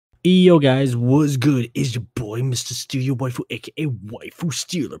Yo guys, what's good? It's your boy, Mr. Studio Waifu, aka Waifu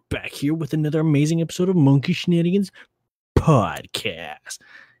Stealer, back here with another amazing episode of Monkey Shenanigans Podcast.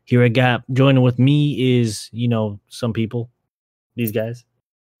 Here I got joining with me is, some people, these guys.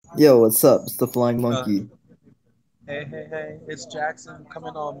 Yo, what's up? It's the Flying Monkey. Hey, it's Jackson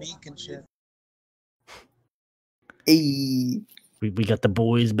coming all meek and shit. Hey. We got the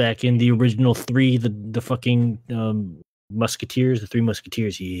boys back in the original three, the fucking Musketeers, the Three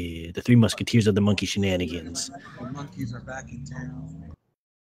Musketeers, yeah, the Three Musketeers of the Monkey Shenanigans. The monkeys are back in town.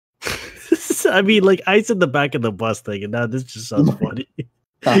 I mean, like, I said the back of the bus thing, and now this just sounds funny.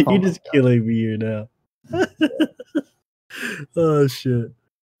 You're just killing me here now. Oh, shit.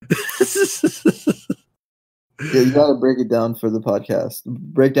 Yeah, you gotta break it down for the podcast.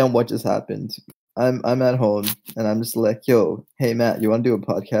 Break down what just happened. I'm at home, and I'm just like, yo, hey, Matt, you want to do a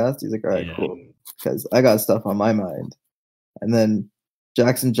podcast? He's like, all right, cool. Because I got stuff on my mind. And then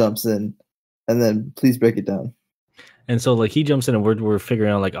Jackson jumps in, and then please break it down. And so, like, he jumps in, and we're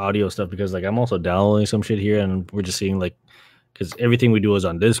figuring out, like, audio stuff, because, like, I'm also downloading some shit here, and we're just seeing, like, because everything we do is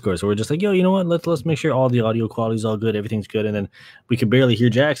on Discord, so we're just like, yo, you know what? Let's make sure all the audio quality is all good, everything's good, and then we could barely hear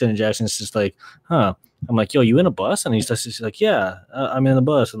Jackson, and Jackson's just like, huh? I'm like, yo, you in a bus? And he's like, yeah, I'm in the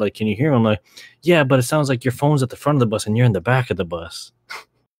bus. Like, can you hear him? I'm like, yeah, but it sounds like your phone's at the front of the bus, and you're in the back of the bus.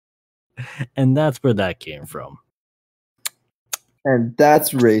 And that's where that came from. And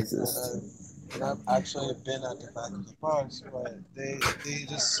that's racist. I've actually been at the back of the bus, but they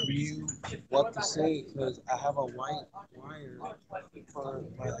just knew what to say because I have a white wire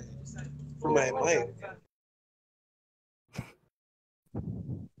for my mic.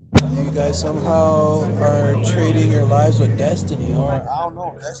 You guys somehow are trading your lives with Destiny, or I don't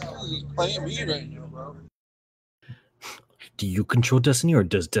know. Destiny is playing me right now, bro. Do you control Destiny, or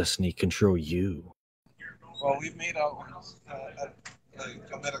does Destiny control you? Well, we've made out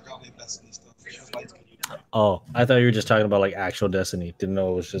I met a girl named Destiny stuff. Oh, I thought you were just talking about like actual Destiny. Didn't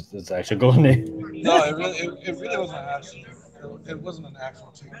know it was just its actual going name. No, it really wasn't actual. It wasn't an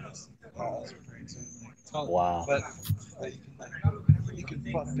actual chick. I was referring to. Wow. But you can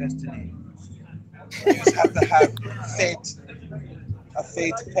fuck Destiny. You just have to have a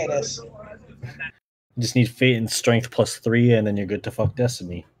fate fetish. You just need fate and strength +3, and then you're good to fuck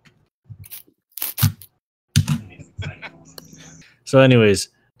Destiny. So, anyways,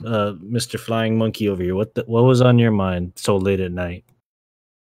 Mr. Flying Monkey over here, what was on your mind so late at night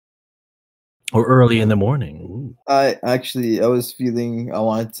or early in the morning? Ooh. I was feeling I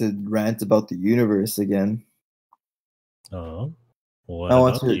wanted to rant about the universe again. Oh, I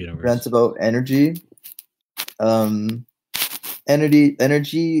want to rant about energy.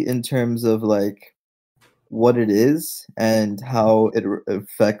 Energy in terms of like what it is and how it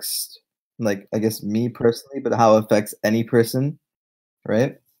affects, like, I guess me personally, but how it affects any person.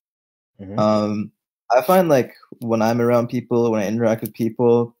 Right. Mm-hmm. I find like when I'm around people, when I interact with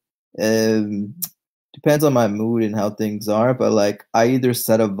people, depends on my mood and how things are, but like I either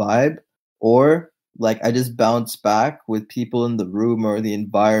set a vibe or like I just bounce back with people in the room or the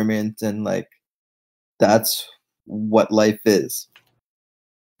environment, and like that's what life is.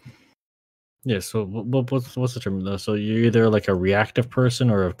 Yeah, so what's the term though? So you're either like a reactive person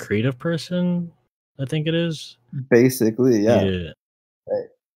or a creative person, I think it is. Basically, yeah. Right.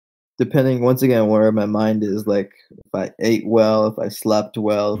 Depending, once again, where my mind is, like if I ate well, if I slept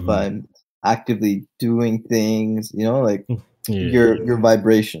well, if I'm actively doing things, like your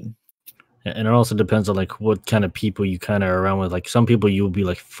vibration. And it also depends on like what kind of people you kind of are around with. Like some people you'll be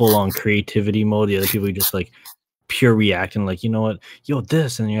like full on creativity mode. The other people you just like pure reacting, like, you know what, yo,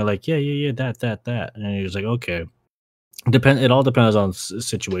 this, and you're like, yeah, that, and you're just like, okay. It all depends on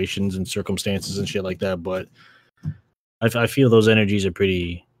situations and circumstances and shit like that. But I feel those energies are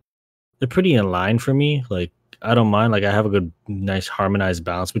pretty in line for me. Like I don't mind. Like I have a good, nice harmonized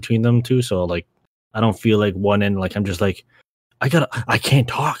balance between them too. So like I don't feel like one end like I'm just like I can't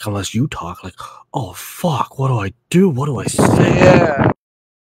talk unless you talk. Like, oh fuck, what do I do? What do I say? Yeah.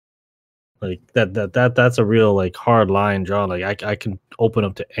 Like that's a real like hard line draw. Like I can open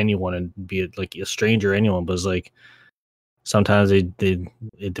up to anyone and be like a stranger or anyone, but it's like sometimes it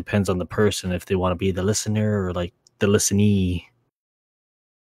depends on the person if they want to be the listener or like the listenee.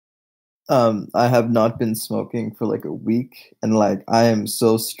 I have not been smoking for like a week, and like I am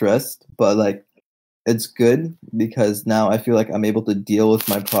so stressed, but like it's good because now I feel like I'm able to deal with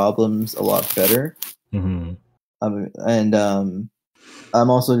my problems a lot better. Mm-hmm. I'm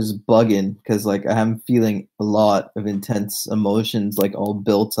also just bugging because like I'm feeling a lot of intense emotions like all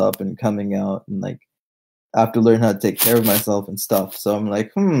built up and coming out, and like I have to learn how to take care of myself and stuff. So I'm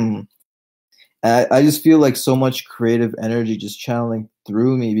like, I just feel like so much creative energy just channeling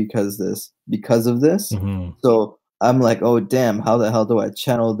through me because of this. Mhm. So I'm like, oh damn, how the hell do I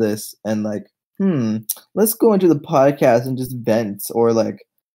channel this? And like, let's go into the podcast and just vent, or like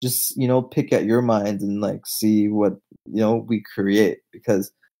just pick at your minds and like see what we create,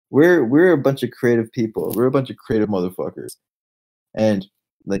 because we're a bunch of creative people. We're a bunch of creative motherfuckers, and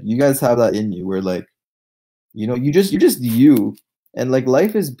like you guys have that in you. Where like you're just you. And like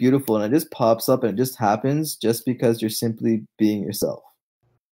life is beautiful, and it just pops up and it just happens just because you're simply being yourself.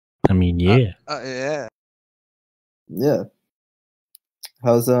 I mean, yeah. Yeah. Yeah.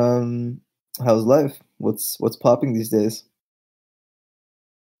 How's life? What's popping these days?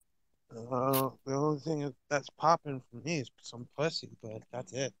 The only thing that's popping for me is some pussy, but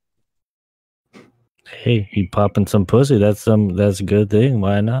that's it. Hey, you popping some pussy? That's a good thing.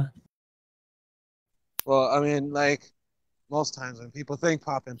 Why not? Well, I mean, like most times when people think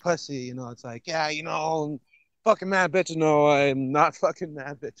popping pussy, it's like, yeah, fucking mad bitches. No, I'm not fucking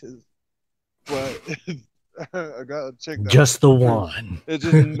mad bitches. But I got a chick just the one. It's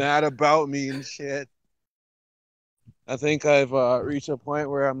just mad about me and shit. I think I've reached a point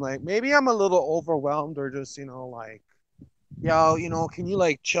where I'm like, maybe I'm a little overwhelmed, or just, like, yo, can you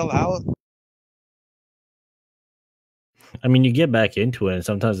like chill out? I mean, you get back into it, and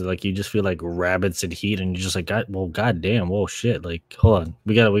sometimes like you just feel like rabbits in heat, and you're just like, God damn, whoa, shit, like, hold on,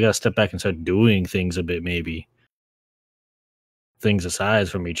 we gotta step back and start doing things a bit, maybe things aside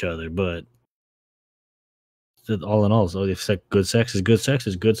from each other. But all in all, so if good sex is good sex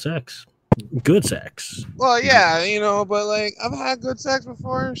is good sex. Good sex. Well, yeah, but like I've had good sex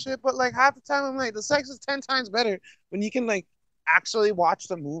before and shit, but like half the time I'm like, the sex is 10 times better when you can like actually watch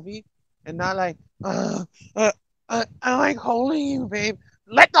the movie and not like, I like holding you, babe.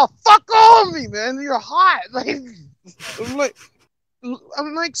 Let the fuck go of me, man. You're hot. Like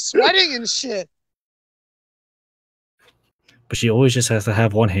I'm like sweating and shit. But she always just has to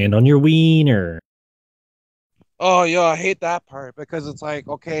have one hand on your wiener. Oh, yo, I hate that part, because it's like,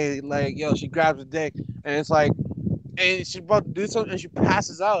 okay, like, yo, she grabs the dick and it's like, and she's about to do something and she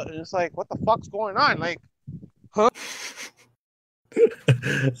passes out, and it's like, what the fuck's going on? Like, huh?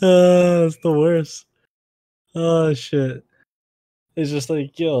 That's the worst. Oh shit. It's just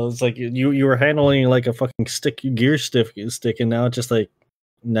like, yo, it's like you were handling like a fucking gear stick, and now it's just like,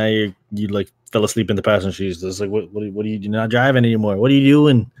 now you like fell asleep in the passenger seat. It's like, what are you, you're not driving anymore? What are you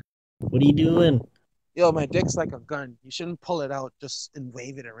doing? What are you doing? Yo, my dick's like a gun. You shouldn't pull it out just and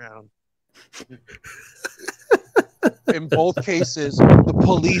wave it around. In both cases, the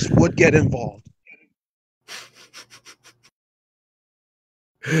police would get involved.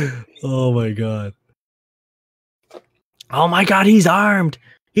 Oh my god. Oh my god, he's armed.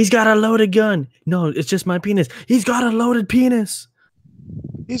 He's got a loaded gun. No, it's just my penis. He's got a loaded penis.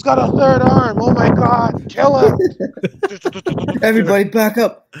 He's got a third arm. Oh my god, kill him. Everybody back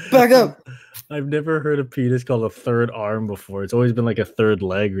up. Back up. I've never heard a penis called a third arm before. It's always been like a third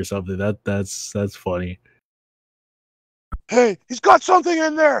leg or something. That's funny. Hey, he's got something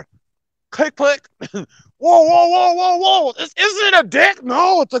in there. Click, click. Whoa, whoa, whoa, whoa, whoa. This isn't a dick.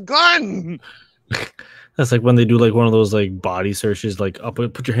 No, it's a gun. That's like when they do like one of those like body searches, like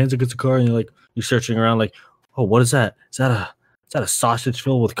put your hands against the car, and you're searching around like, oh, what is that? Is that a sausage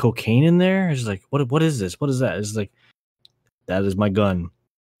filled with cocaine in there? It's like, what is this? What is that? It's like, that is my gun.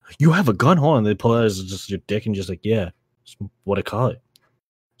 You have a gun? Hold on. They pull out just your dick and just like, yeah, it's what I call it.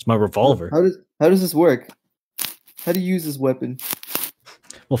 It's my revolver. How does this work? How do you use this weapon?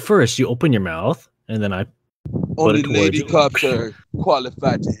 Well, first you open your mouth, and then I only lady cops are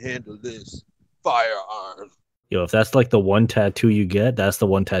qualified to handle this firearm. Yo, if that's like the one tattoo you get, that's the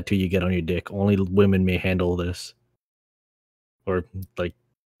one tattoo you get on your dick. Only women may handle this, or like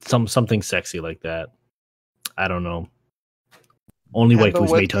something sexy like that. I don't know. Only waifus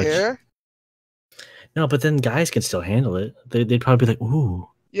may touch. Care? No, but then guys can still handle it. They'd probably be like, ooh.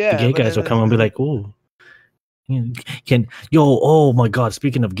 Yeah. The gay guys will come and be like, ooh. Oh my god,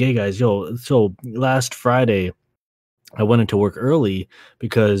 speaking of gay guys, so last Friday I went into work early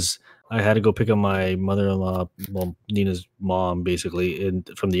because I had to go pick up my mother-in-law, well, Nina's mom, basically,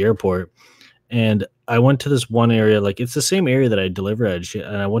 from the airport. And I went to this one area, like it's the same area that I deliver at,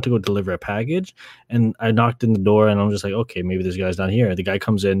 and I went to go deliver a package, and I knocked in the door, and I'm just like, okay, maybe this guy's not here. The guy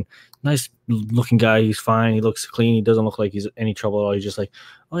comes in, nice looking guy, he's fine, he looks clean, he doesn't look like he's any trouble at all. He's just like,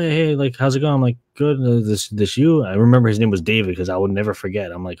 oh yeah, hey, like how's it going? I'm like, good. This you? I remember his name was David because I would never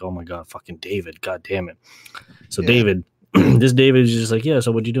forget. I'm like, oh my god, fucking David, god damn it. So yeah. David. This David is just like, yeah,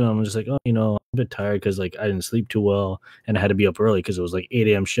 so what you doing? I'm just like, oh, I'm a bit tired because like I didn't sleep too well and I had to be up early because it was like 8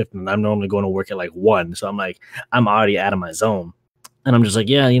 a.m. shift and I'm normally going to work at like 1. So I'm like, I'm already out of my zone. And I'm just like,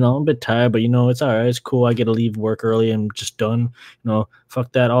 yeah, I'm a bit tired, but it's all right. It's cool. I get to leave work early and just done.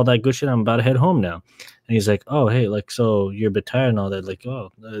 Fuck that, all that good shit. I'm about to head home now. And he's like, oh, hey, like, so you're a bit tired and all that. Like,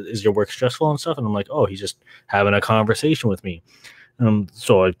 oh, is your work stressful and stuff? And I'm like, oh, he's just having a conversation with me.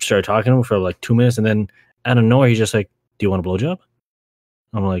 So I started talking to him for like 2 minutes, and then out of nowhere, he's just like, do you want a blowjob?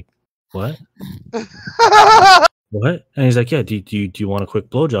 I'm like, what? What? And he's like, yeah, do you want a quick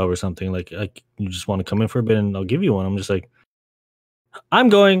blowjob or something? Like you just want to come in for a bit and I'll give you one. I'm just like, I'm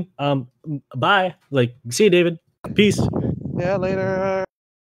going. Bye. Like, see you, David. Peace. Yeah, later.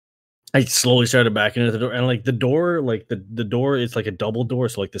 I slowly started backing into the door, and like the door, like the door, it's like a double door,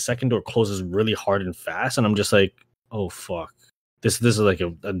 so like the second door closes really hard and fast, and I'm just like, oh fuck, this is like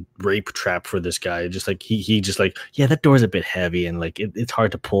a rape trap for this guy. Just like he just like, yeah, that door's a bit heavy and like it's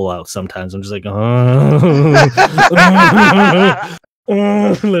hard to pull out sometimes. I'm just like, let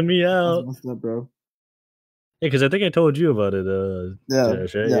me out. What's up, bro? Yeah, because I think I told you about it.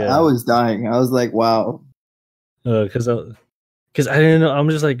 Josh, right? Yeah, I was dying. I was like, wow. Because I didn't know. I'm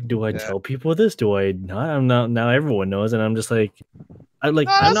just like, do I tell people this? Do I not? I'm not. Now everyone knows, and I'm just like, I'm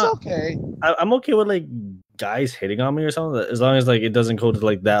not okay. I'm okay with like guys hitting on me or something, as long as like it doesn't go to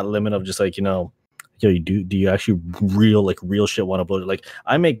like that limit of just like, yo, you do you actually real shit want to blow? Like,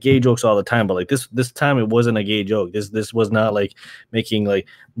 I make gay jokes all the time, but like this time it wasn't a gay joke. This was not like making like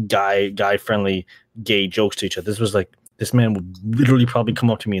guy friendly gay jokes to each other. This was like, this man would literally probably come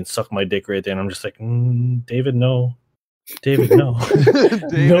up to me and suck my dick right there, and I'm just like, David, no. David, no.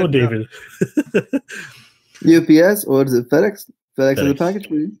 No, David. UPS, or is it FedEx? FedEx is a package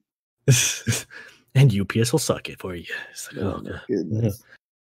for you. And UPS will suck it for you. It's like, oh God. Goodness.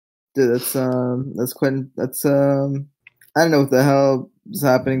 Dude, that's I don't know what the hell is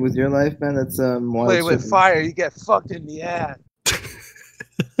happening with your life, man. That's play with fire, you get fucked in the ass.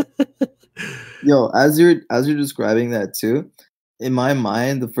 Yo, as you're describing that too, in my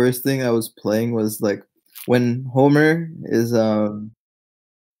mind, the first thing I was playing was like when Homer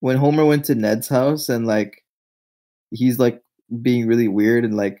went to Ned's house and like he's like being really weird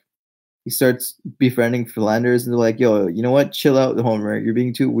and like he starts befriending Flanders and they're like, yo, you know what? Chill out, Homer. You're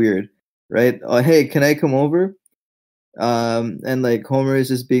being too weird, right? Hey, can I come over? And like Homer is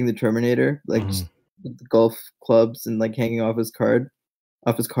just being the Terminator, like just with the golf clubs and like hanging off his car.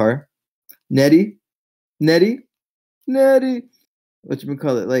 Nettie,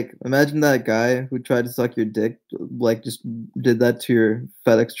 whatchamacallit? Like, imagine that guy who tried to suck your dick, like, just did that to your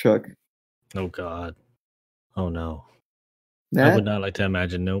FedEx truck. Oh God. Oh no. Matt? I would not like to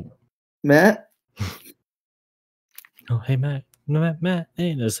imagine. Nope. Matt? Oh, hey Matt. No, Matt.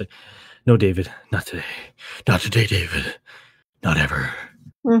 Hey, no, like, no, David. Not today. Not today, David. Not ever.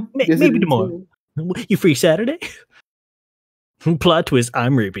 Maybe tomorrow. You free Saturday? Plot twist,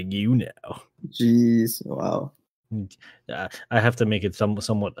 I'm raping you now. Jeez, wow. I have to make it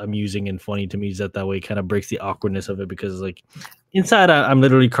somewhat amusing and funny to me, that way it kind of breaks the awkwardness of it, because like inside I'm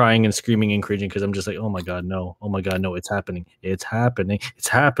literally crying and screaming and cringing because I'm just like, oh my God, no, it's happening, and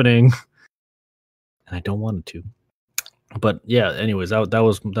I don't want it to. But yeah, anyways, that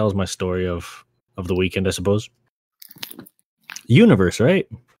was my story of the weekend, I suppose. Universe, right?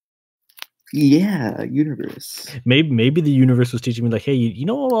 Yeah, universe. Maybe the universe was teaching me like, hey, you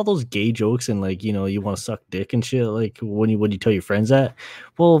know all those gay jokes and like, you want to suck dick and shit, like when you tell your friends that,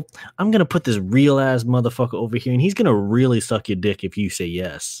 well, I'm gonna put this real ass motherfucker over here and he's gonna really suck your dick if you say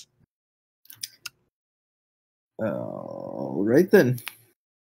yes. Right then.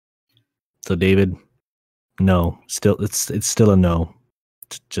 So David, no, it's still a no.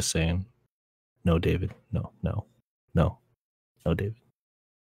 Just saying. No, David. No, David.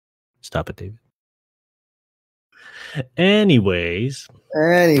 Stop it, David. Anyway,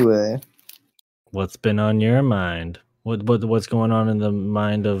 what's been on your mind? What's going on in the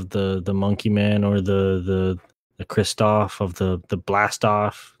mind of the Monkey Man or the Kristoff of the Blast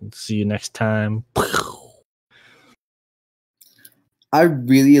Off? See you next time. I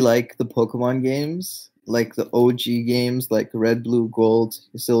really like the Pokemon games, like the OG games, like Red, Blue, Gold,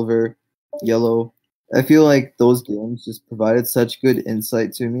 Silver, Yellow. I feel like those games just provided such good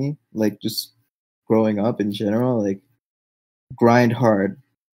insight to me, like just growing up in general, like grind hard,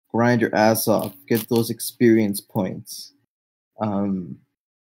 grind your ass off, get those experience points.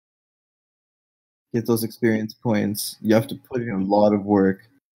 Get those experience points. You have to put in a lot of work.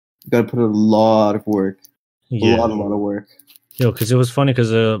 You got to put in a lot of work. Yeah. A lot of work. Yo, because it was funny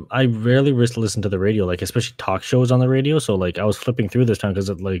because I rarely listen to the radio, like especially talk shows on the radio. So like I was flipping through this time because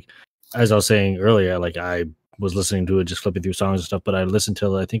like, as I was saying earlier, like I was listening to it, just flipping through songs and stuff, but I listened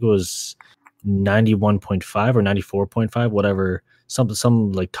to, I think it was 91.5 or 94.5, whatever,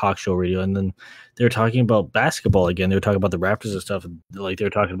 some like talk show radio, and then they were talking about basketball again. They were talking about the Raptors and stuff. Like they were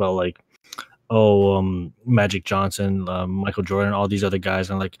talking about like, Magic Johnson, Michael Jordan, all these other guys,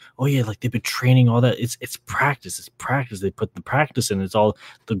 and like, oh yeah, like they've been training all that. It's practice. It's practice. They put the practice in. It's all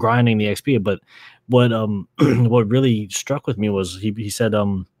the grinding, the XP. But what what really struck with me was he said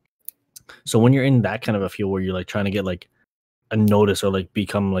so when you're in that kind of a field where you're like trying to get like a notice or like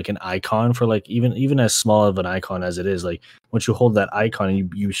become like an icon for like even as small of an icon as it is, like once you hold that icon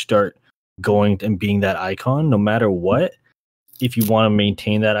and you start going and being that icon, no matter what, if you want to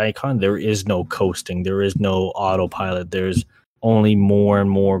maintain that icon, there is no coasting, there is no autopilot, there's only more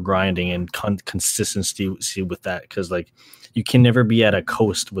and more grinding and consistency with that, because like you can never be at a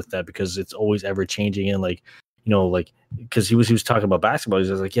coast with that because it's always ever changing. And like, like, because he was talking about basketball, he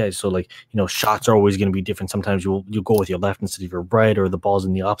was like, yeah, so like, shots are always going to be different. Sometimes you'll go with your left instead of your right, or the ball's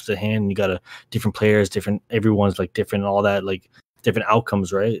in the opposite hand, and you got different players, everyone's like different, and all that, like different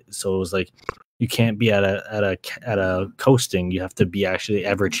outcomes, right? So it was like you can't be at a coasting. You have to be actually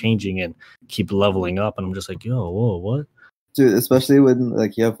ever changing and keep leveling up. And I'm just like, whoa, what? Dude, especially when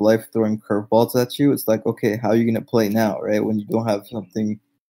like you have life throwing curveballs at you, it's like, okay, how are you gonna play now, right? When you don't have something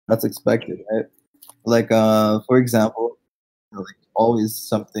that's expected, right? Like, for example, like always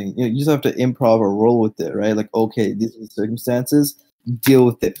something, you just have to improv or roll with it, right? Like, okay, these are the circumstances, deal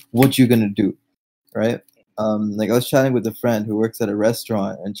with it. What you gonna do, right? Like I was chatting with a friend who works at a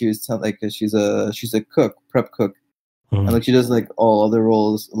restaurant, and she was telling, like, she's a cook, prep cook, and like she does like all other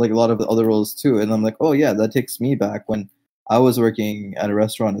roles, like a lot of the other roles too. And I'm like, oh yeah, that takes me back when I was working at a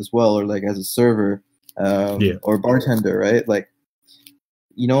restaurant as well, or like as a server, or bartender, right? Like,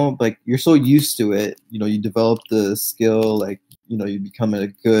 like you're so used to it, you develop the skill, like, you become a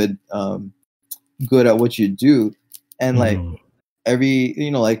good at what you do, and like every,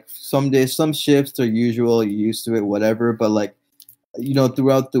 like some days, some shifts are usual, you're used to it, whatever. But like,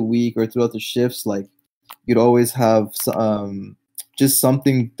 throughout the week or throughout the shifts, like you'd always have just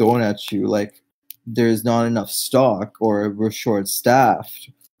something thrown at you, like there's not enough stock, or we're short staffed,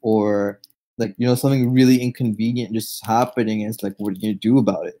 or like, something really inconvenient just happening, and it's like, what are you gonna do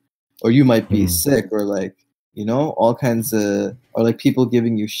about it? Or you might be sick, or like, all kinds of, or like people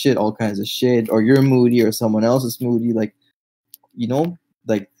giving you shit, all kinds of shit, or you're moody or someone else is moody, like,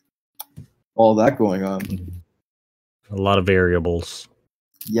 like all that going on. A lot of variables.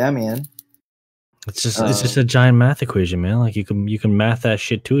 Yeah, man. It's just a giant math equation, man. Like you can math that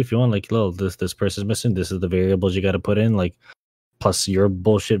shit too if you want. Like, this person's missing. This is the variables you got to put in. Like, plus your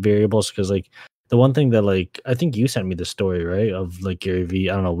bullshit variables. Because like the one thing that, like, I think you sent me the story, right, of like Gary Vee.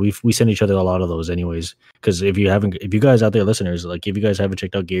 I don't know. We send each other a lot of those anyways. Because if you guys out there, listeners, like if you guys haven't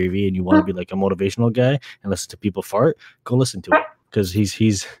checked out Gary Vee and you want to be like a motivational guy and listen to people fart, go listen to it. Because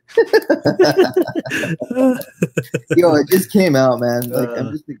he's yo, it just came out, man. Like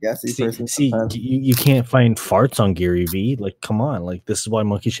I'm just a gassy person. See, you can't find farts on Gary Vee. Like, come on. Like, this is why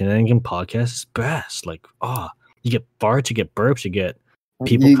Monkey Shenanigan podcast is best. Like, you get farts, you get burps, you get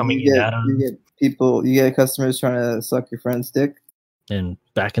people coming in at them. You get customers trying to suck your friend's dick. And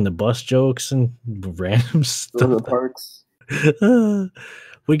back in the bus jokes and random stuff. The parks.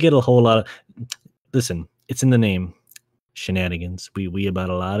 We get a whole lot of. Listen, it's in the name. Shenanigans. We about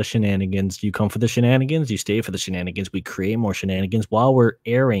a lot of shenanigans. You come for the shenanigans, you stay for the shenanigans. We create more shenanigans while we're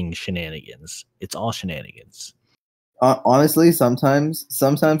airing shenanigans. It's all shenanigans. Honestly,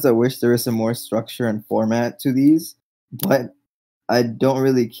 sometimes I wish there was some more structure and format to these, but I don't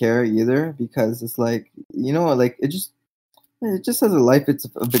really care either, because it's like, like it just has a life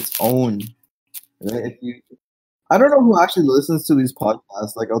of its own. Right? I don't know who actually listens to these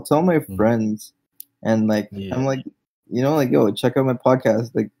podcasts. Like, I'll tell my friends, and like I'm like, like, yo, check out my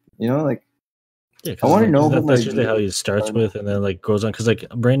podcast. Like, like, yeah, I want to know. That's usually how he starts with, and then like goes on. Because like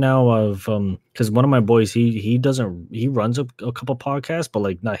right now, because one of my boys, he runs a couple podcasts, but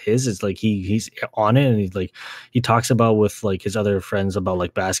like not his. It's like he's on it, and he talks about with like his other friends about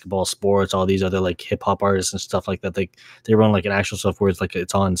like basketball, sports, all these other like hip hop artists and stuff like that. They run like an actual stuff where it's like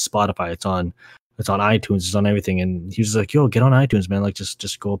it's on Spotify, it's on iTunes, it's on everything. And he was like, yo, get on iTunes, man. Like,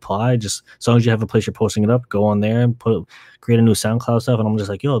 just go apply. Just as long as you have a place you're posting it up, go on there and create a new SoundCloud stuff. And I'm just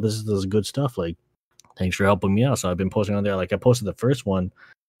like, yo, this is good stuff. Like, thanks for helping me out. So I've been posting on there. Like, I posted the first one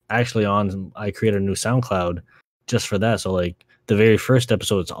actually I created a new SoundCloud just for that. So like the very first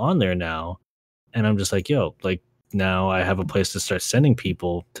episode's on there now. And I'm just like, yo, like now I have a place to start sending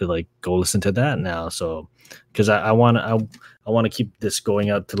people to like go listen to that now. So because I want to keep this going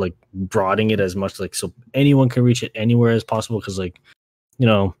out to like broadening it as much, like so anyone can reach it anywhere as possible. Because like,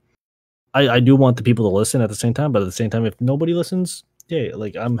 I do want the people to listen at the same time, but at the same time, if nobody listens, yeah,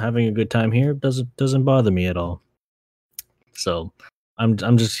 like I'm having a good time here. Doesn't bother me at all. So I'm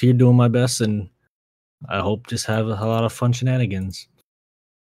just here doing my best, and I hope just have a lot of fun shenanigans.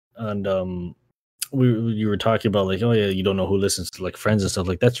 And you were talking about like, oh yeah, you don't know who listens to like friends and stuff.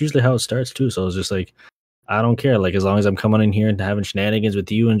 Like that's usually how it starts too. So it's just like I don't care. Like as long as I'm coming in here and having shenanigans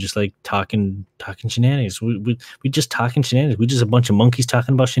with you and just like talking shenanigans. We just talking shenanigans. We just a bunch of monkeys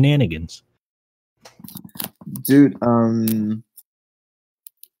talking about shenanigans. Dude, the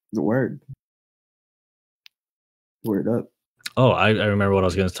word up. Oh, I remember what I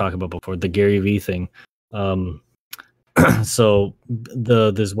was going to talk about before, the Gary Vee thing. So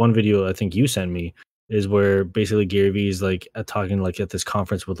there's one video I think you sent me is where basically Gary Vee is like talking like at this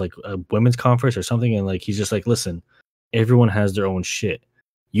conference with like a women's conference or something, and like he's just like, listen, everyone has their own shit.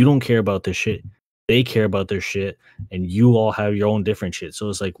 You don't care about their shit. They care about their shit, and you all have your own different shit. So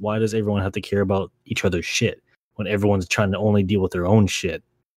it's like, why does everyone have to care about each other's shit when everyone's trying to only deal with their own shit?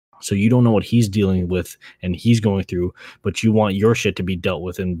 So you don't know what he's dealing with and he's going through, but you want your shit to be dealt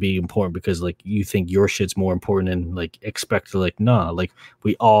with and be important because like you think your shit's more important and like expect to like, nah, like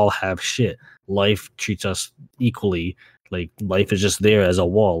we all have shit. Life treats us equally. Like life is just there as a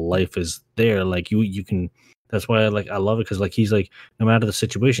wall. Life is there. Like you can, that's why I love it. Cause like, he's like, no matter the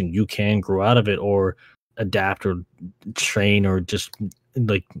situation, you can grow out of it or adapt or train or just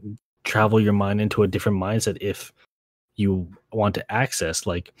like travel your mind into a different mindset if you want to access,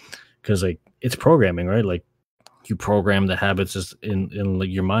 like, because like it's programming, right? Like you program the habits just in like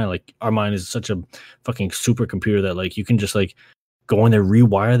your mind. Like our mind is such a fucking supercomputer that like you can just like go in there,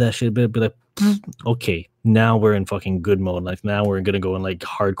 rewire that shit, be like, okay, now we're in fucking good mode. Like now we're gonna go in like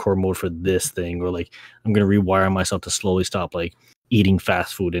hardcore mode for this thing, or like I'm gonna rewire myself to slowly stop like eating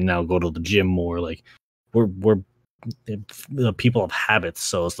fast food and now go to the gym more. Like we're the people of habits,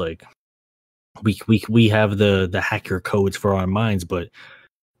 so it's like we have the hacker codes for our minds, but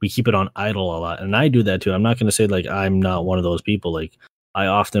we keep it on idle a lot. And I do that too. I'm not going to say like I'm not one of those people. Like I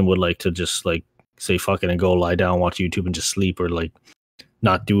often would like to just like say fuck it and go lie down, watch YouTube and just sleep, or like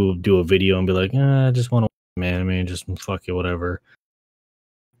not do a video and be like, I just want to, man, I mean, just fuck it, whatever.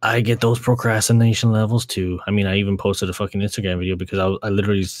 I get those procrastination levels too. I mean, I even posted a fucking Instagram video because I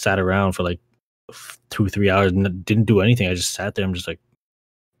literally sat around for like 2-3 hours and didn't do anything. I just sat there. I'm just like,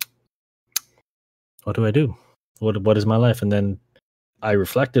 what do I do? What is my life? And then I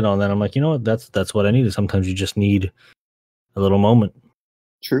reflected on that. I'm like, you know what? That's what I needed. Sometimes you just need a little moment.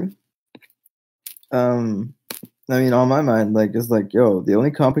 True. I mean, on my mind, like it's like, yo, the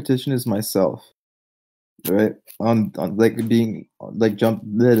only competition is myself, right? On like being like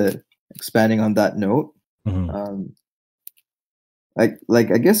expanding on that note. Mm-hmm.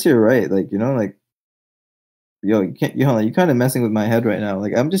 I guess you're right. Like, you know, like, yo, you can't, you're kind of messing with my head right now.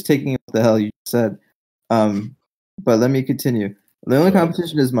 Like, I'm just taking what the hell you said. But let me continue. The only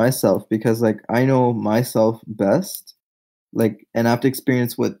competition is myself because like I know myself best, like, and I have to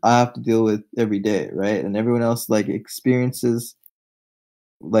experience what I have to deal with every day, right? And everyone else like experiences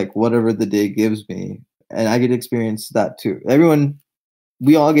like whatever the day gives me, and I get to experience that too.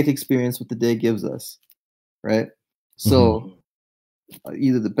 We all get to experience what the day gives us, right? So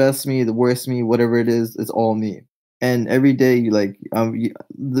either the best me, the worst me, whatever it is, it's all me. And every day,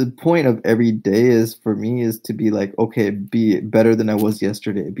 the point of every day is for me is to be like, okay, be better than I was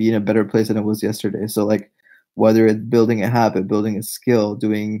yesterday, be in a better place than I was yesterday. So like, whether it's building a habit, building a skill,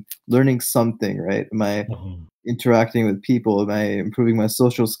 learning something, right? Am I interacting with people? Am I improving my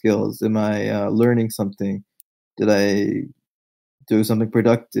social skills? Am I learning something? Did I do something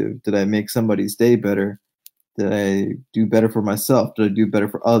productive? Did I make somebody's day better? Did I do better for myself? Did I do better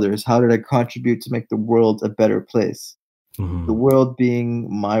for others? How did I contribute to make the world a better place? Mm-hmm. The world being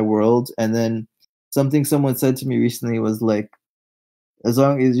my world. And then something someone said to me recently was like, as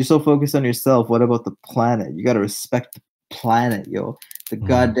long as you're so focused on yourself, what about the planet? You got to respect the planet, yo. The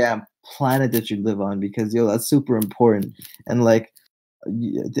goddamn planet that you live on, because, yo, that's super important. And like,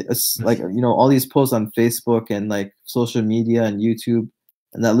 all these posts on Facebook and like social media and YouTube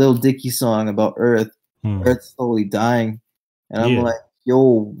and that Lil Dicky song about Earth, Earth's slowly dying, and I'm like,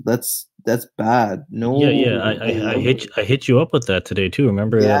 yo, that's bad. No, I hit you up with that today too.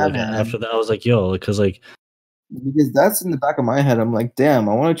 Remember? After that, I was like, yo, because that's in the back of my head. I'm like, damn,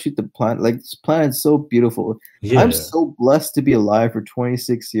 I want to treat the planet like this planet's so beautiful. Yeah. I'm so blessed to be alive for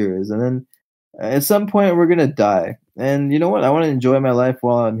 26 years, and then at some point we're gonna die. And you know what? I want to enjoy my life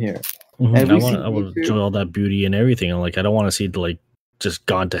while I'm here. Mm-hmm. And I want to enjoy all that beauty and everything. And like, I don't want to see like just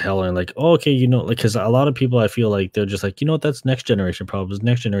gone to hell and like, oh, okay, like, because a lot of people, I feel like they're just like, you know what, that's next generation problems.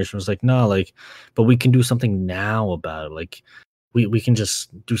 Next generation was like, nah, like, but we can do something now about it. Like, we can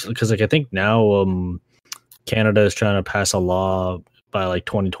just do, because like I think now Canada is trying to pass a law by like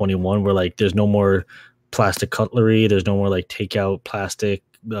 2021, where like there's no more plastic cutlery, there's no more like takeout plastic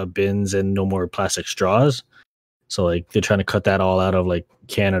bins, and no more plastic straws. So like they're trying to cut that all out of like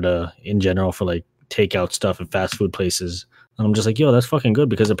Canada in general for like takeout stuff and fast food places. And I'm just like, yo, that's fucking good,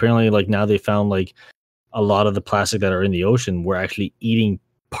 because apparently like now they found like a lot of the plastic that are in the ocean, we're actually eating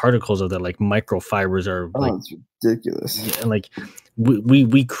particles of that, like microfibers are like it's ridiculous. Yeah, and like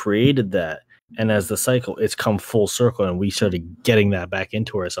we created that, and as the cycle, it's come full circle, and we started getting that back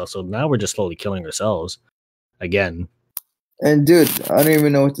into ourselves. So now we're just slowly killing ourselves again. And dude, I don't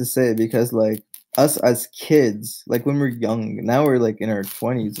even know what to say, because like us as kids, like when we're young, now we're like in our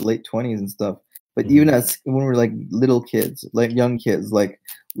 20s, late 20s and stuff. But even as when we're like little kids, like young kids, like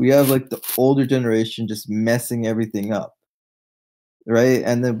we have like the older generation just messing everything up, right?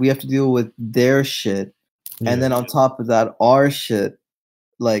 And then we have to deal with their shit, and then on top of that, our shit.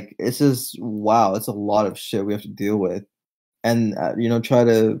 Like it's just wow, it's a lot of shit we have to deal with, and try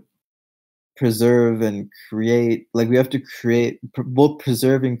to preserve and create. Like we have to create, both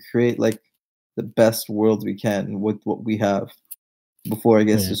preserve and create like the best world we can with what we have before it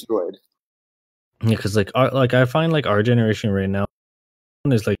gets destroyed. Yeah, because like I find like our generation right now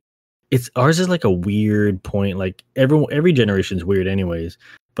is like ours is like a weird point. Like every generation's weird anyways.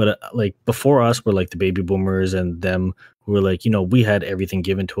 But like before us were like the baby boomers and them who were like, we had everything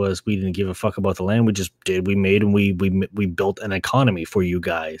given to us. We didn't give a fuck about the land. We just did. We made and we built an economy for you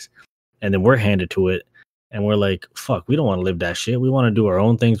guys. And then we're handed to it. And we're like, fuck, we don't want to live that shit. We want to do our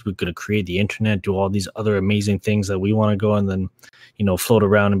own things. We're going to create the internet, do all these other amazing things that we want to go and then, float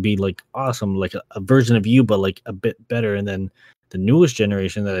around and be like awesome, like a version of you, but like a bit better. And then the newest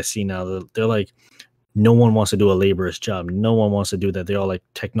generation that I see now, they're like, no one wants to do a laborer's job. No one wants to do that. They're all like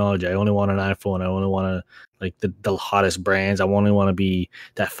technology. I only want an iPhone. I only want to like the hottest brands. I only want to be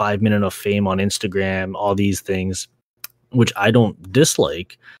that 5 minute of fame on Instagram, all these things, which I don't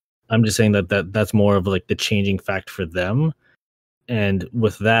dislike. I'm just saying that's more of like the changing fact for them. And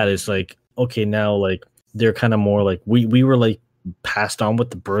with that, it's like, okay, now like they're kind of more like we were like passed on with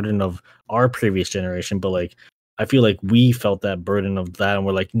the burden of our previous generation, but like I feel like we felt that burden of that, and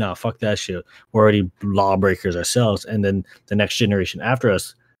we're like, nah, fuck that shit. We're already lawbreakers ourselves. And then the next generation after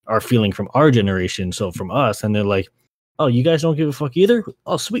us are feeling from our generation, so from us, and they're like, oh, you guys don't give a fuck either?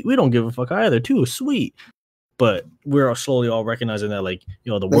 Oh, sweet, we don't give a fuck either, too. Sweet. But we're slowly all recognizing that, like,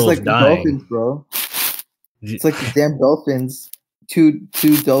 the That's world's like dying. Dolphins, bro. It's like the damn dolphins. Two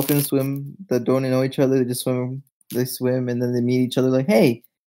dolphins swim that don't know each other. They just swim. They swim, and then they meet each other. Like, hey,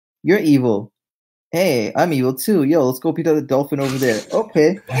 you're evil. Hey, I'm evil too. Yo, let's go beat up the dolphin over there.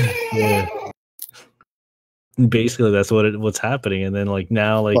 Okay. Yeah. Basically, that's what's happening. And then like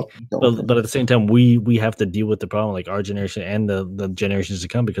now, like, but at the same time, we have to deal with the problem, like our generation and the generations to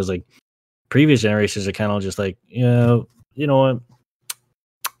come, because like previous generations are kind of just like, you know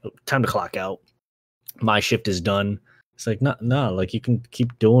what, time to clock out. My shift is done. It's like, nah, like you can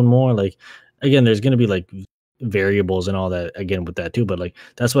keep doing more. Like, again, there's gonna be like variables and all that again with that too. But like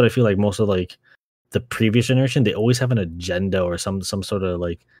that's what I feel like most of like the previous generation, they always have an agenda or some sort of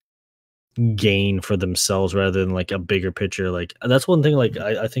like gain for themselves rather than like a bigger picture. Like that's one thing like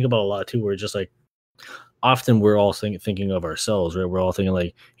I think about a lot too, where just like often we're all thinking of ourselves, right? We're all thinking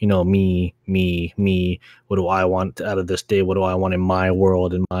like, me, what do I want out of this day? What do I want in my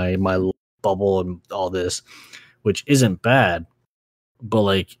world, in my bubble and all this, which isn't bad, but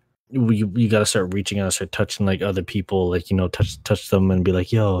like you got to start reaching out, start touching like other people, like, touch them and be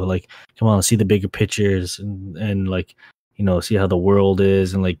like, yo, like, come on, see the bigger pictures and like, see how the world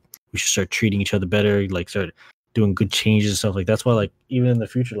is, and like we should start treating each other better, like start doing good changes and stuff. Like that's why like even in the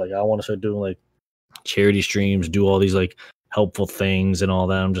future, like I want to start doing like charity streams, do all these like helpful things and all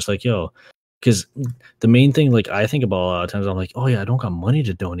that. I'm just like, yo, because the main thing like I think about a lot of times, I'm like, oh yeah, I don't got money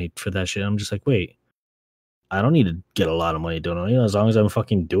to donate for that shit. I'm just like, wait, I don't need to get a lot of money donating, as long as I'm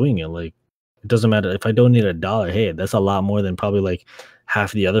fucking doing it. Like it doesn't matter if I donate $1. Hey, that's a lot more than probably like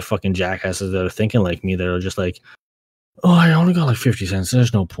half the other fucking jackasses that are thinking like me, that are just like, oh, I only got like 50 cents.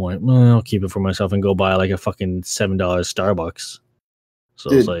 There's no point. Well, I'll keep it for myself and go buy like a fucking $7 Starbucks.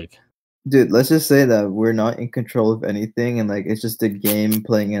 So it's like, dude, let's just say that we're not in control of anything, and like it's just a game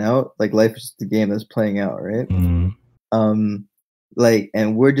playing it out. Like life is just a game that's playing out, right? Mm-hmm. Like,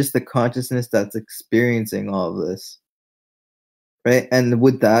 and we're just the consciousness that's experiencing all of this, right? And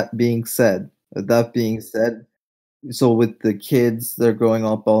with that being said, so with the kids, they're growing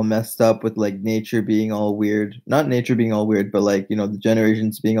up all messed up with like nature being all weird. Not nature being all weird, but like, the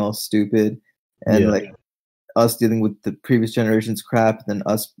generations being all stupid, and like us dealing with the previous generation's crap, and then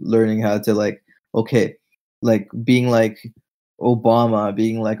us learning how to like, okay, like being like Obama,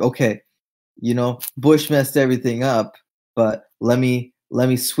 being like, okay, Bush messed everything up, but let me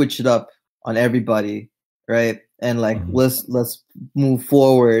switch it up on everybody, right? And like let's move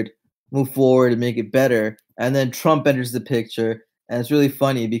forward and make it better. And then Trump enters the picture, and it's really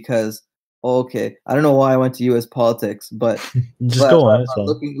funny because okay, I don't know why I went to U.S. politics, but just go on.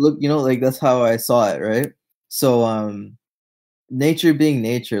 Look, you know, like that's how I saw it, right? So nature being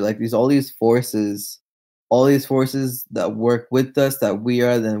nature, like all these forces that work with us, that we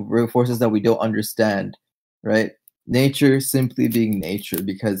are, then we're forces that we don't understand, right? Nature simply being nature,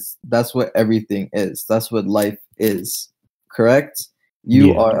 because that's what everything is. That's what life is. Correct?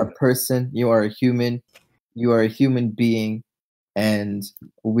 You are a person, you are a human being, and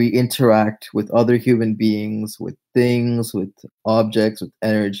we interact with other human beings, with things, with objects, with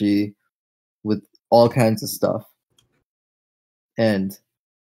energy, with all kinds of stuff. And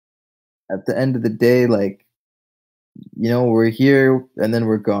at the end of the day, like, you know, we're here and then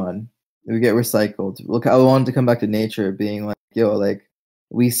we're gone. We get recycled. Look, I wanted to come back to nature, being like, yo, like,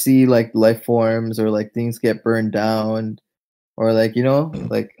 we see like life forms, or like things get burned down, or like, you know,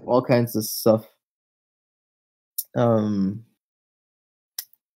 like all kinds of stuff.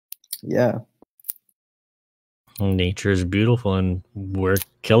 Yeah. Nature is beautiful, and we're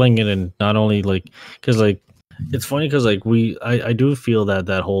killing it. And not only like, because like, it's funny because like I do feel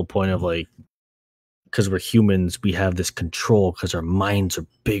that whole point of like, because we're humans, we have this control because our minds are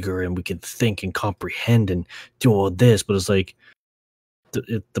bigger and we can think and comprehend and do all this. But it's like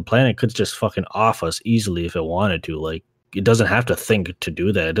the planet could just fucking off us easily if it wanted to. Like, it doesn't have to think to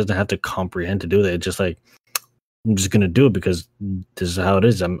do that. It doesn't have to comprehend to do that. It's just like, I'm just gonna do it because this is how it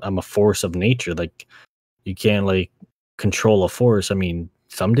is. I'm a force of nature. Like, you can't like control a force. I mean,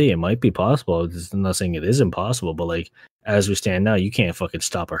 someday it might be possible. I'm not saying it is impossible, but like, as we stand now, you can't fucking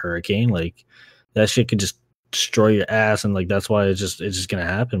stop a hurricane. Like, that shit could just destroy your ass, and like that's why it's just gonna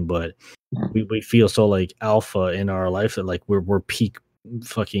happen. But we feel so like alpha in our life that like we're peak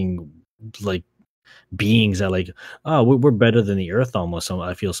fucking like beings that like, oh, we're better than the earth almost.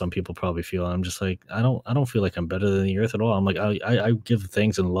 I feel some people probably feel. I'm just like, I don't feel like I'm better than the earth at all. I'm like, I give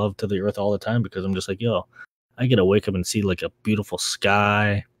thanks and love to the earth all the time, because I'm just like, yo, I get to wake up and see like a beautiful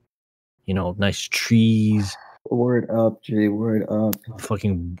sky, you know, nice trees. Word up, Jay. Word up.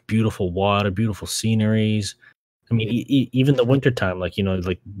 Fucking beautiful water, beautiful sceneries. I mean, even the wintertime, like, you know,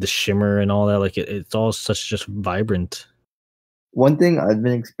 like the shimmer and all that, like it's all such just vibrant. One thing I've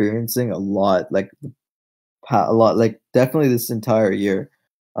been experiencing a lot, like definitely this entire year,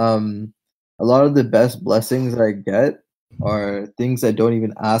 a lot of the best blessings I get are things I don't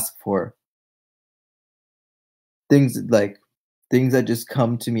even ask for. Things that just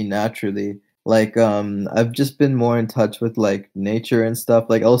come to me naturally. Like I've just been more in touch with like nature and stuff.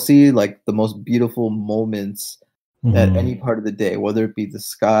 Like I'll see like the most beautiful moments at any part of the day, whether it be the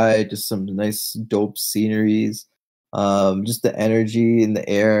sky, just some nice dope sceneries, just the energy in the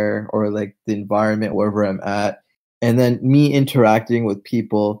air, or like the environment wherever I'm at, and then me interacting with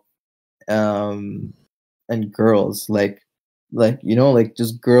people, and girls, like you know, like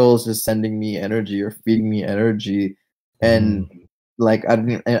just girls just sending me energy or feeding me energy, and like I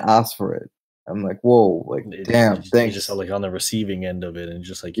didn't ask for it. I'm like, whoa, like damn, thanks. You just are like on the receiving end of it, and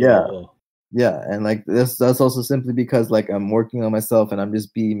just like, yeah. Yo. Yeah, and like that's also simply because like I'm working on myself and I'm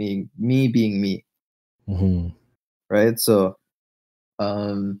just being me. Right? So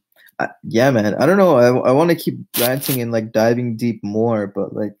yeah, man, I don't know, I want to keep ranting and like diving deep more,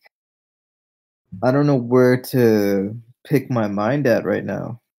 but like I don't know where to pick my mind at right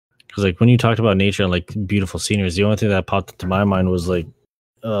now. Because like when you talked about nature and like beautiful sceneries, the only thing that popped into my mind was like,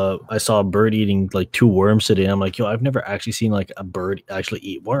 I saw a bird eating like 2 worms today. I'm like, yo, I've never actually seen like a bird actually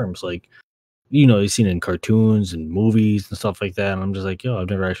eat worms. Like, you know, you've seen it in cartoons and movies and stuff like that. And I'm just like, yo, I've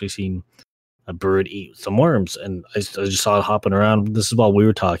never actually seen a bird eat some worms. And I just saw it hopping around. This is while we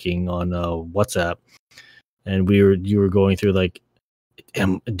were talking on WhatsApp, and you were going through like,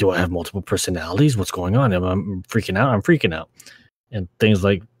 do I have multiple personalities? What's going on? Am I freaking out? I'm freaking out. And things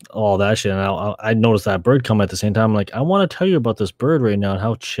like all that shit. And I noticed that bird come at the same time. I'm like, I want to tell you about this bird right now and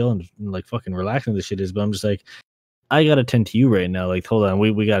how chill and like fucking relaxing this shit is. But I'm just like, I gotta tend to you right now. Like, hold on,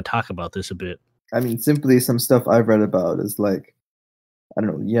 we gotta talk about this a bit. I mean, simply some stuff I've read about is like, I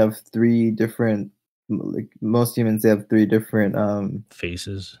don't know, you have 3 different, like most humans, they have 3 different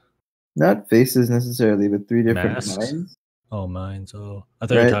faces. Not faces necessarily, but 3 different masks. minds. Oh, minds. Oh, I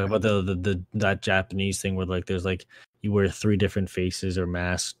thought you were talking about the that Japanese thing where like there's like you wear 3 different faces or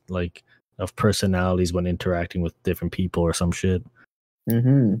masks like of personalities when interacting with different people or some shit.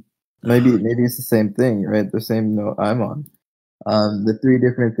 Maybe it's the same thing, right? The same note I'm on. The 3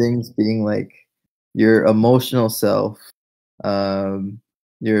 different things being like your emotional self,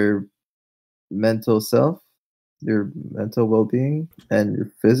 your mental self, your mental well-being, and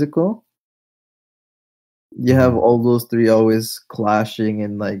your physical. You have all those three always clashing,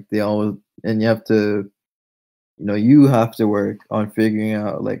 and like they always, and you have to, you have to work on figuring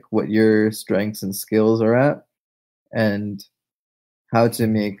out like what your strengths and skills are at, and how to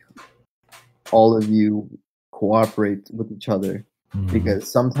make all of you cooperate with each other. Because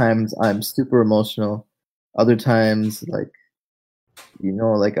sometimes I'm super emotional, other times like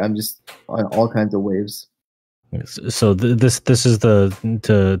I'm just on all kinds of waves. So this is the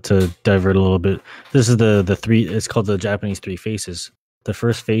to divert a little bit. This is the three. It's called the Japanese three faces. The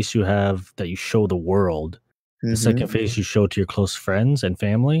first face you have that you show the world. The second face you show to your close friends and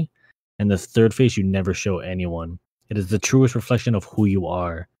family, and the third face you never show anyone. It is the truest reflection of who you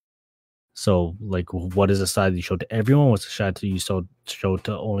are. So, like, what is the side you show to everyone? What's the side you show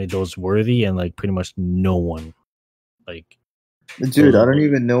to only those worthy, and like pretty much no one? Like, dude, I don't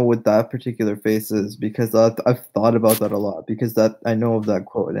even know what that particular face is, because I've thought about that a lot, because that I know of that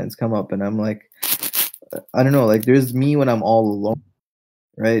quote and it's come up, and I'm like, I don't know, like there's me when I'm all alone,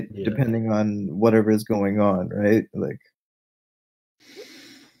 right? Yeah. Depending on whatever is going on, right? Like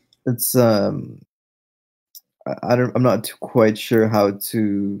it's I'm not quite sure how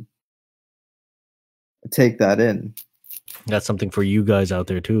to take that in. That's something for you guys out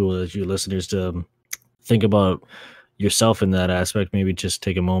there too, as you listeners, to think about yourself in that aspect. Maybe just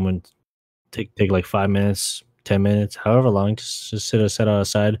take a moment, take like 5 minutes, 10 minutes, however long, just set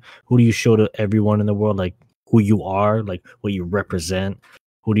aside. Who do you show to everyone in the world? Like who you are, like what you represent.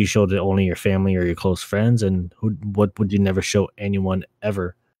 Who do you show to only your family or your close friends, and what would you never show anyone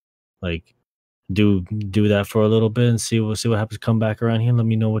ever? Like do that for a little bit and see what happens. Come back around here. Let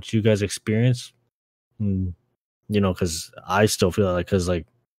me know what you guys experience. And, because I still feel like, because like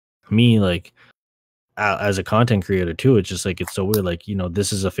me, like as a content creator too, it's just like, it's so weird. Like,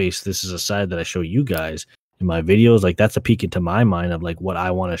 this is a face, this is a side that I show you guys in my videos. Like that's a peek into my mind of like what I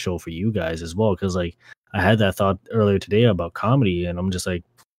want to show for you guys as well. Because like I had that thought earlier today about comedy, and I'm just like,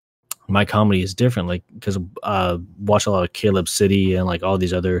 my comedy is different. Like because watch a lot of Caleb City and like all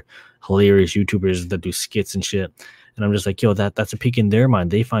these other hilarious YouTubers that do skits and shit. And I'm just like, yo, that's a peek in their mind.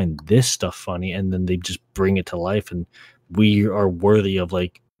 They find this stuff funny, and then they just bring it to life, and we are worthy of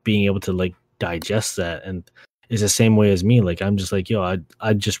like being able to like digest that. And it's the same way as me. Like I'm just like, yo,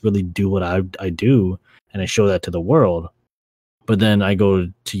 I just really do what I do, and I show that to the world. But then I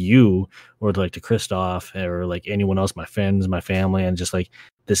go to you or like to Christoph or like anyone else, my friends, my family, and just like,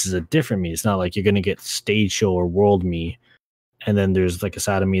 this is a different me. It's not like you're gonna get stage show or world me, and then there's like a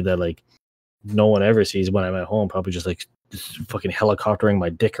side of me that like no one ever sees when I'm at home, probably just like fucking helicoptering my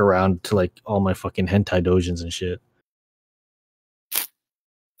dick around to like all my fucking hentai dojins and shit.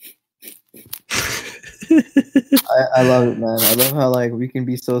 I love it, man. I love how like we can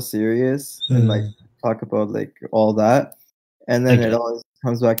be so serious and like talk about like all that, and then it always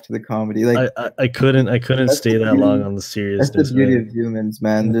comes back to the comedy. Like I couldn't stay that long on the seriousness. That's the beauty of humans,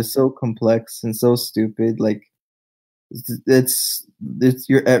 man. They're so complex and so stupid. Like it's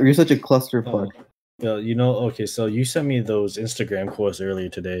you're such a clusterfuck. Okay, so you sent me those Instagram quotes earlier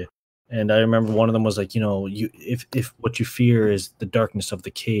today, and I remember one of them was like, if what you fear is the darkness of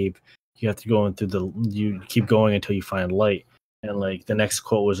the cave, you have to go you keep going until you find light. And like the next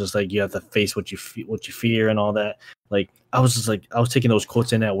quote was just like, you have to face what you fear and all that. Like I was taking those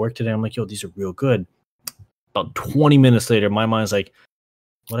quotes in at work today. I'm like, yo, these are real good. About 20 minutes later, my mind's like,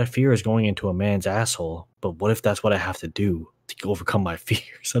 what I fear is going into a man's asshole, but what if that's what I have to do to overcome my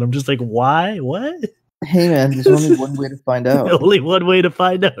fears? And I'm just like, why? What? Hey man, there's only one way to find out. Only one way to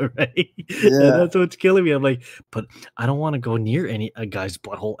find out, right? Yeah. And that's what's killing me. I'm like, but I don't want to go near a guy's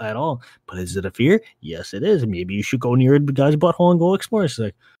butthole at all. But is it a fear? Yes, it is. Maybe you should go near a guy's butthole and go explore. It's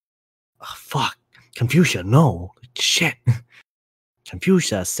like, oh, fuck, Confucia, no, shit,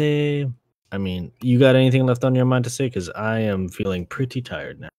 Confucia, say. I mean, you got anything left on your mind to say? Because I am feeling pretty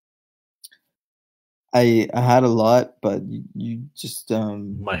tired now. I had a lot, but you just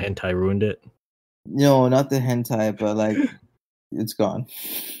my hentai ruined it. No, not the hentai, but like it's gone.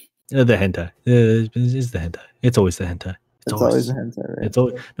 The hentai. It's the hentai. It's always the hentai. It's always the hentai, right? It's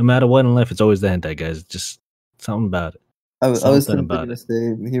always, no matter what in life, it's always the hentai, guys. It's just something about it. I was simply going to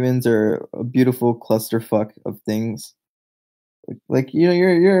say humans are a beautiful clusterfuck of things. Like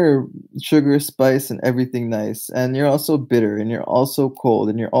you're sugar, spice, and everything nice, and you're also bitter, and you're also cold,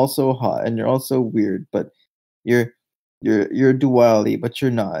 and you're also hot, and you're also weird, but you're duality, but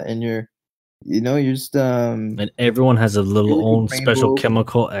you're not, and you're just and everyone has a little own special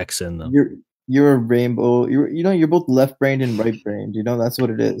chemical X in them. You're a rainbow. You're both left-brained and right-brained. That's what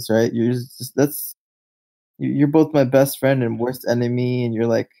it is, right? You're both my best friend and worst enemy, and you're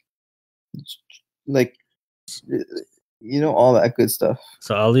like all that good stuff.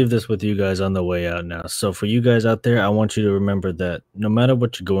 So I'll leave this with you guys on the way out now. So for you guys out there, I want you to remember that no matter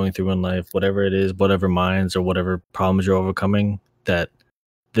what you're going through in life, whatever it is, whatever minds or whatever problems you're overcoming, that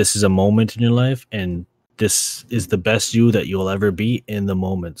this is a moment in your life and this is the best you that you'll ever be in the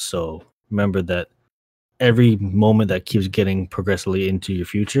moment. So remember that every moment that keeps getting progressively into your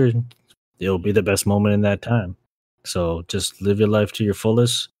future, it'll be the best moment in that time. So just live your life to your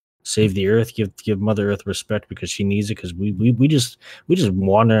fullest. Save the earth. Give Mother Earth respect because she needs it. Because we just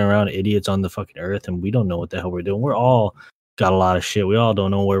wandering around idiots on the fucking earth and we don't know what the hell we're doing. We're all got a lot of shit. We all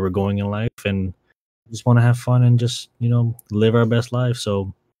don't know where we're going in life and just want to have fun and just live our best life.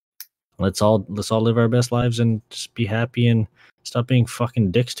 So let's all live our best lives and just be happy and stop being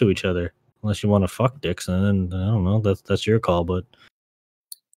fucking dicks to each other. Unless you want to fuck dicks, and then I don't know. That's your call. But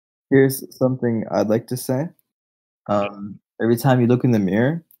here's something I'd like to say. Every time you look in the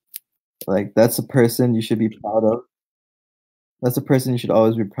mirror, like that's a person you should be proud of. That's a person you should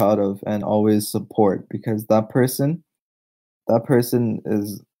always be proud of and always support because that person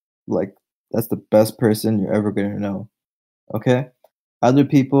is like that's the best person you're ever gonna know. Okay, other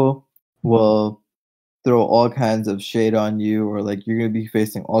people will throw all kinds of shade on you or like you're going to be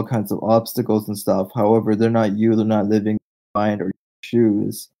facing all kinds of obstacles and stuff. However, they're not you. They're not living your mind or your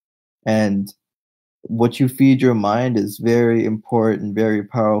shoes. And what you feed your mind is very important, very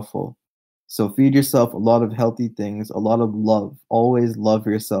powerful. So feed yourself a lot of healthy things, a lot of love. Always love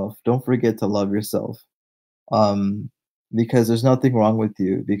yourself. Don't forget to love yourself. Because there's nothing wrong with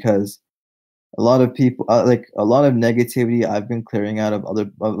you because a lot of people like a lot of negativity I've been clearing out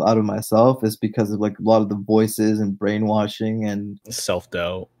of myself is because of like a lot of the voices and brainwashing and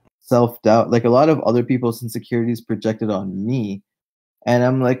self-doubt. Like a lot of other people's insecurities projected on me. And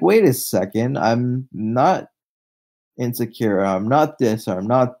I'm like, wait a second, I'm not insecure. I'm not this or I'm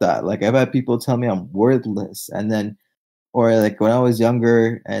not that. Like I've had people tell me I'm worthless and then or like when I was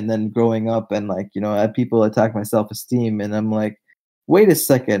younger and then growing up and like, I had people attack my self-esteem and I'm like, wait a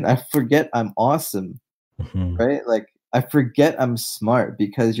second, I forget I'm awesome, right? Like I forget I'm smart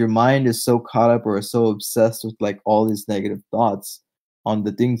because your mind is so caught up or so obsessed with like all these negative thoughts on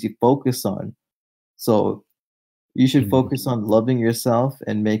the things you focus on. So you should focus on loving yourself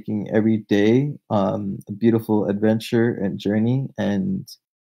and making every day a beautiful adventure and journey and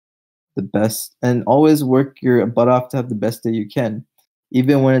the best and always work your butt off to have the best day you can.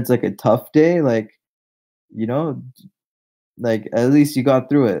 Even when it's like a tough day, like, like at least you got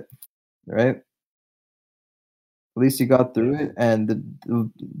through it, right? At least you got through it, and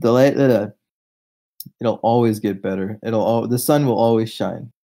the light, it'll always get better. The sun will always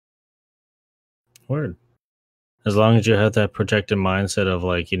shine. Word. As long as you have that projected mindset of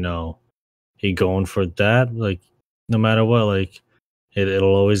like, you going for that, like no matter what, like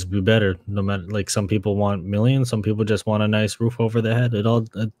it'll always be better. No matter like some people want millions, some people just want a nice roof over their head.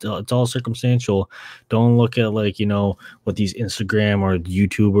 It's all circumstantial. Don't look at like, what these Instagram or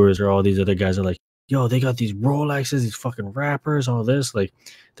YouTubers or all these other guys are like, yo, they got these Rolexes, these fucking rappers, all this. Like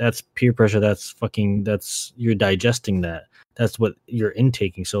that's peer pressure. That's you're digesting that. That's what you're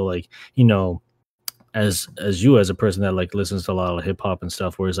intaking. So like, as you as a person that like listens to a lot of hip hop and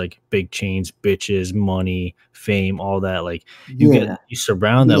stuff where it's like big chains, bitches, money, fame, all that, like you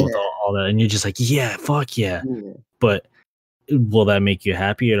surround that with all that and you're just like, yeah, fuck yeah. But will that make you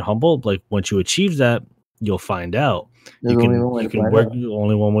happy and humble? Like once you achieve that, you'll find out. Only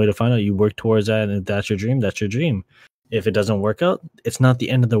one way to find out. You work towards that, and if that's your dream, that's your dream. If it doesn't work out, it's not the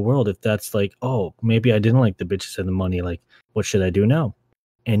end of the world. If that's like, oh, maybe I didn't like the bitches and the money, like what should I do now?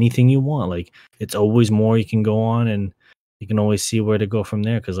 Anything you want. Like it's always more you can go on and you can always see where to go from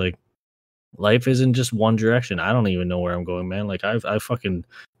there because like life isn't just one direction. I don't even know where I'm going, man. Like I fucking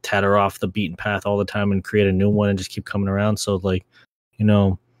tatter off the beaten path all the time and create a new one and just keep coming around. So like,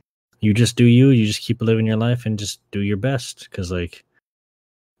 you just do you just keep living your life and just do your best because like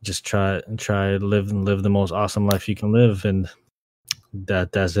just try to live the most awesome life you can live. And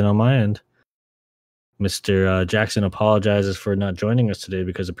that's it on my end. Mr. Jackson apologizes for not joining us today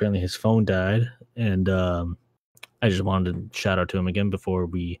because apparently his phone died. And I just wanted to shout out to him again before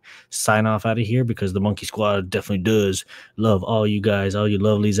we sign off out of here because the Monkey Squad definitely does love all you guys, all you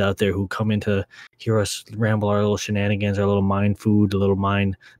lovelies out there who come in to hear us ramble our little shenanigans, our little mind food, the little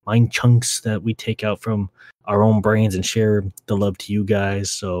mind chunks that we take out from our own brains and share the love to you guys.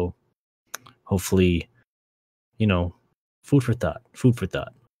 So hopefully, food for thought.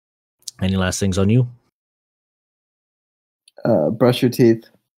 Any last things on you? Brush your teeth.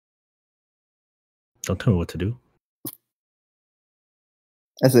 Don't tell me what to do.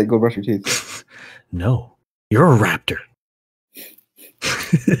 I said go brush your teeth. No. You're a raptor.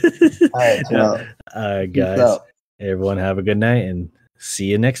 right, guys. Everyone have a good night and see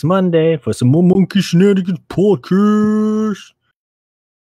you next Monday for some more Monkey Shenanigans podcast.